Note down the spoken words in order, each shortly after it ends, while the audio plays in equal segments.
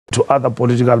to other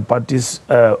political parties,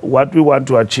 what we want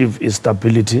to achieve is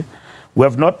stability. We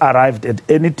have not arrived at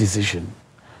any decision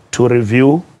to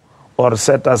review or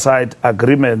set aside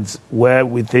agreements where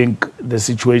we think the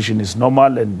situation is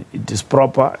normal and it is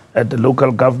proper at the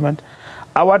local government.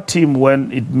 Our team,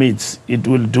 when it meets, it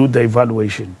will do the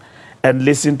evaluation and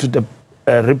listen to the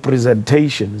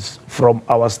representations from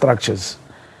our structures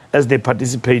as they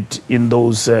participate in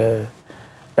those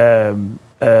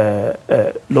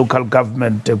local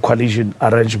government coalition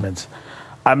arrangements.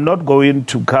 I'm not going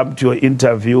to come to your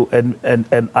interview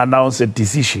and announce a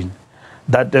decision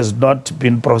that has not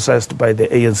been processed by the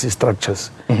ANC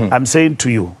structures. I'm saying to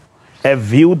you, a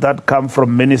view that comes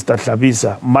from Minister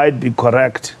Hlabisa might be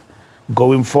correct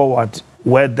going forward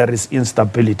where there is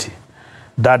instability,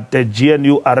 that the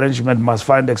GNU arrangement must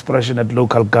find expression at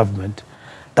local government.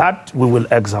 That we will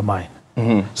examine.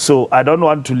 So I don't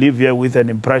want to leave here with an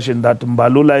impression that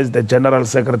Mbalula is the General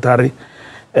Secretary,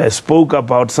 spoke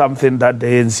about something that the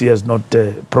ANC has not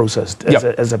processed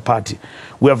as a party.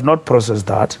 We have not processed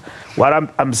that. What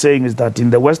I'm saying is that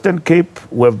in the Western Cape,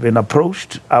 we have been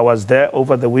approached. I was there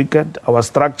over the weekend. Our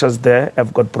structures there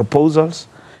have got proposals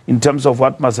in terms of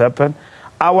what must happen.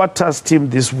 Our task team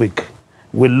this week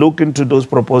will look into those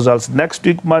proposals. Next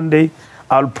week, Monday,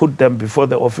 I'll put them before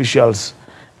the officials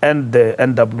and the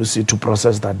NWC to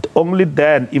process that. Only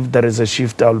then, if there is a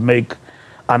shift, I'll make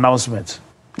announcements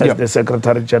as the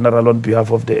Secretary General on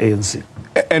behalf of the ANC.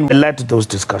 And led those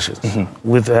discussions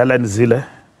with Helen Zille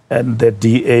and the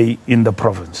DA in the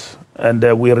province. And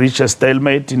we reached a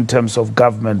stalemate in terms of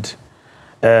government,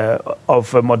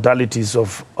 of modalities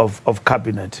of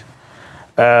cabinet.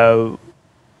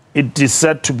 It is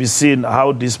set to be seen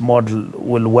how this model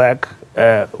will work,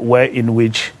 where in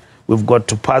which we've got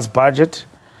to pass budget,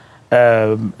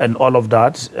 and all of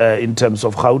that in terms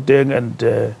of Gauteng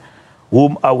and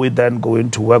whom are we then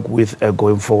going to work with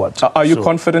going forward. Are you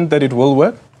confident that it will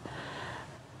work?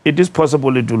 It is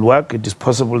possible it will work. It is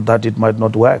possible that it might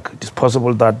not work. It is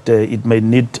possible that it may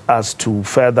need us to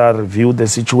further review the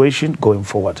situation going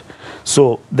forward.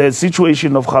 So the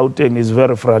situation of Gauteng is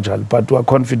very fragile, but we are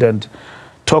confident,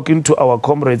 talking to our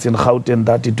comrades in Gauteng,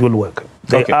 that it will work.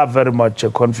 They are very much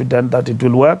confident that it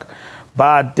will work.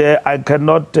 But I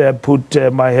cannot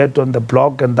put my head on the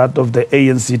block and that of the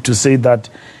ANC to say that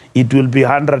it will be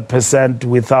 100%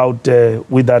 without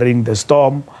withering the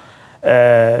storm,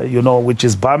 you know, which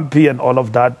is bumpy and all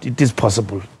of that. It is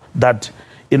possible that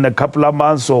in a couple of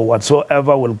months or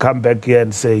whatsoever we'll come back here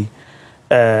and say,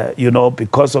 you know,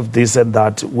 because of this and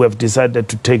that, we have decided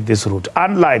to take this route.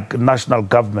 Unlike national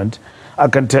government, I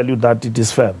can tell you that it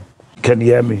is firm. Can you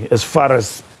hear me? As far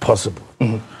as possible.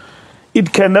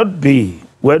 It cannot be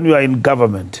when you are in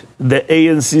government, the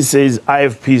ANC says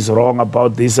IFP is wrong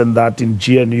about this and that in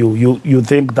GNU, you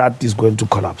think that is going to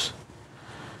collapse.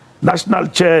 National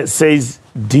chair says,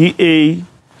 DA,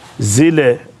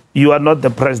 Zille, you are not the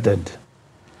president.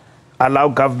 Allow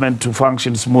government to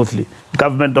function smoothly.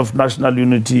 Government of national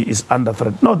unity is under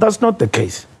threat. No, that's not the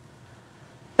case.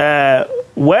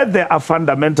 Where there are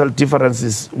fundamental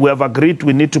differences, we have agreed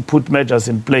we need to put measures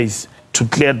in place to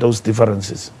clear those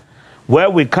differences. Where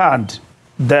we can't,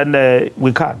 then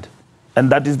we can't.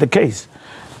 And that is the case.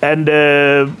 And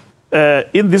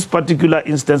in this particular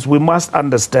instance, we must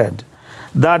understand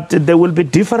that there will be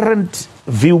different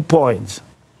viewpoints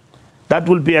that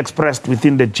will be expressed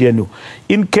within the GNU.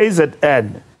 In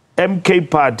KZN, MK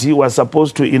Party was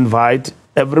supposed to invite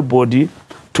everybody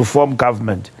to form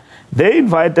government. They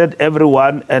invited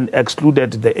everyone and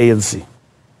excluded the ANC.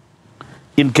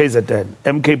 In KZN,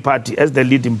 MK Party as the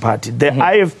leading party. The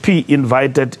IFP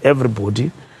invited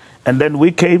everybody, and then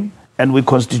we came and we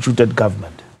constituted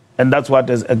government. And that's what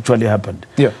has actually happened.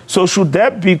 So should there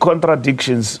be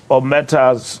contradictions or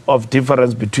matters of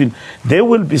difference between, they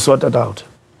will be sorted out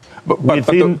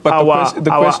within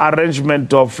our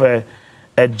arrangement of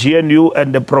GNU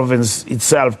and the province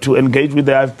itself to engage with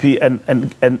the IFP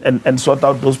and sort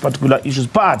out those particular issues.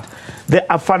 But there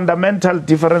are fundamental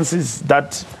differences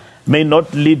that may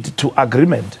not lead to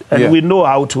agreement. And we know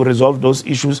how to resolve those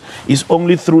issues is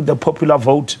only through the popular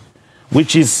vote,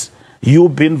 which is you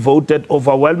being voted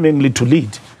overwhelmingly to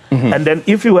lead. And then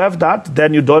if you have that,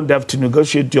 then you don't have to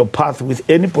negotiate your path with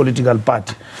any political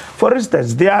party. For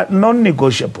instance, there are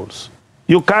non-negotiables.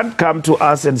 You can't come to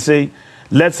us and say,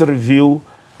 let's review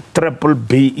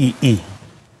BBEE.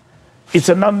 It's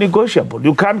a non-negotiable.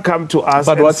 You can't come to us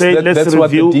and say, let's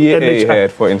review what the DA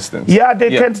had, for instance. Yeah,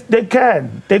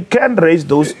 they can raise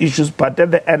those issues, but at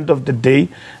the end of the day,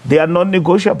 they are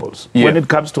non-negotiables when it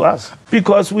comes to us.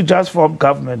 Because we just formed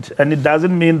government, and it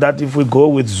doesn't mean that if we go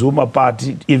with Zuma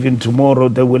party, even tomorrow,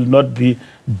 there will not be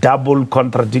double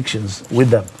contradictions with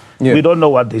them. Yeah. We don't know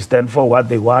what they stand for, what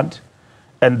they want,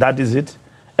 and that is it.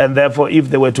 And therefore, if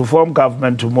they were to form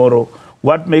government tomorrow,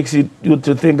 what makes you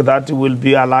to think that it will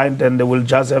be aligned and they will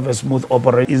just have a smooth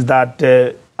operation is that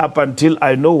up until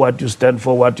I know what you stand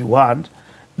for, what you want,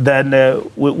 then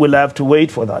we'll have to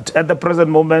wait for that. At the present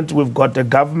moment, we've got a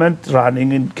government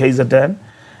running in KZN,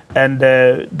 and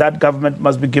that government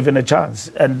must be given a chance.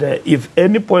 And if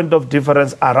any point of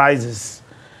difference arises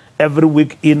every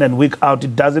week in and week out,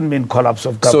 it doesn't mean collapse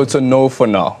of government. So it's a no for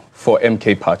now for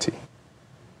MK Party?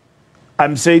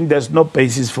 I'm saying there's no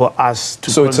basis for us to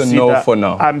So consider. it's a no for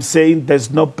now? I'm saying there's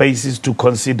no basis to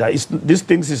consider. These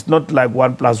things is not like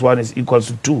 1 + 1 is equals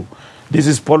to 2. This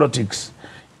is politics.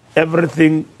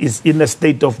 Everything is in a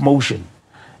state of motion.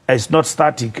 It's not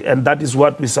static, and that is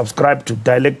what we subscribe to,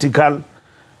 dialectical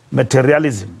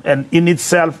materialism. And in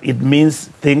itself, it means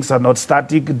things are not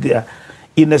static, they are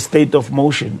in a state of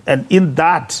motion. And in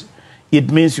that,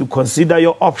 it means you consider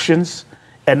your options,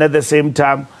 and at the same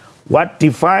time, what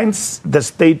defines the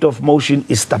state of motion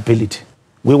is stability.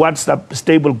 We want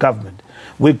stable government.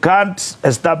 We can't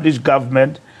establish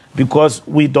government because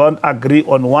we don't agree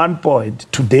on one point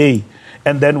today,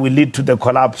 and then we lead to the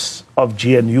collapse of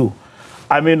GNU.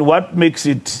 I mean, what makes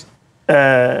it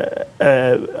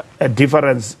a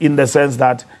difference in the sense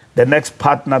that the next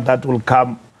partner that will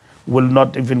come will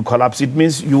not even collapse? It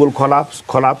means you will collapse.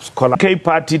 K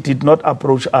Party did not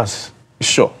approach us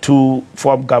to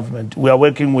form government. We are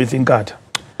working with INCATA.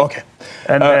 Okay.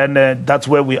 And that's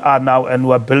where we are now, and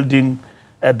we're building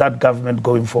that government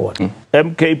going forward.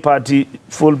 MK Party,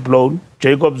 full-blown.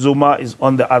 Jacob Zuma is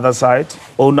on the other side,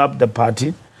 own up the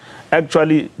party.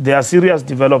 Actually, there are serious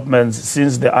developments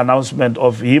since the announcement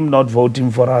of him not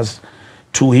voting for us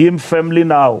to him firmly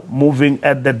now moving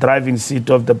at the driving seat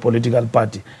of the political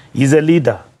party. He's a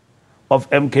leader of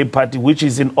MK Party, which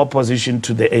is in opposition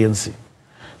to the ANC.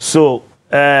 So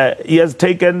he has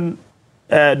taken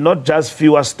not just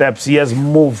fewer steps, he has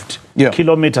moved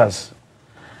kilometers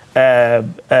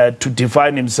to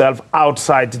define himself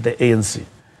outside the ANC.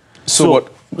 So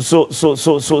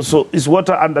it's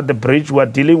water under the bridge. We're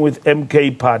dealing with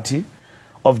MK Party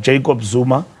of Jacob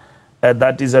Zuma.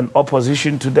 That is an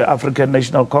opposition to the African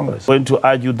National Congress. I'm going to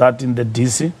argue that in the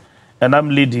DC, and I'm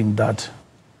leading that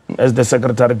as the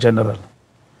Secretary General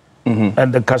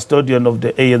and the custodian of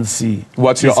the ANC.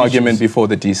 What's your argument before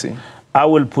the DC? I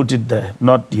will put it there,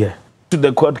 not here.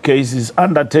 The court case is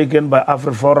undertaken by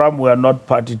AfriForum. We are not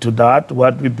party to that.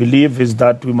 What we believe is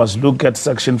that we must look at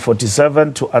Section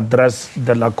 47 to address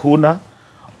the lacuna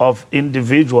of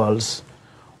individuals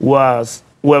who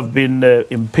have been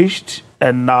impeached,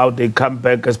 and now they come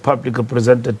back as public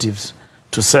representatives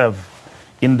to serve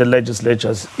in the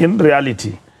legislatures. In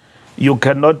reality, you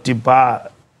cannot debar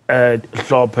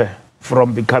Hlophe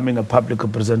from becoming a public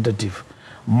representative.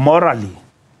 Morally,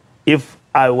 if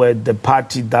I were the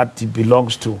party that he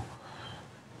belongs to,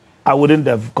 I wouldn't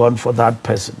have gone for that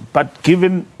person. But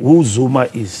given who Zuma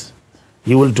is,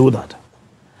 he will do that.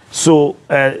 So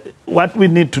what we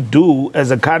need to do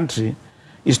as a country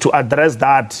is to address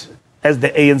that as the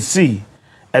ANC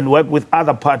and work with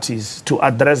other parties to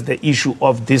address the issue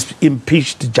of this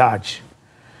impeached judge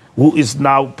who is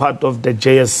now part of the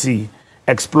JSC,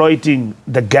 exploiting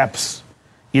the gaps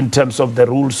in terms of the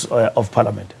rules of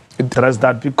parliament. Address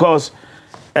that because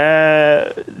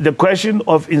the question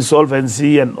of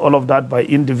insolvency and all of that by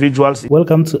individuals.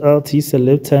 Welcome to LT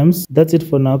Celeb Times. That's it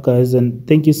for now, guys, and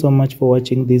thank you so much for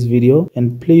watching this video.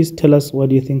 And please tell us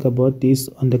what you think about this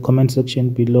on the comment section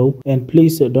below, and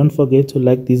please don't forget to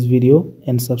like this video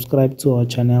and subscribe to our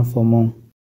channel for more.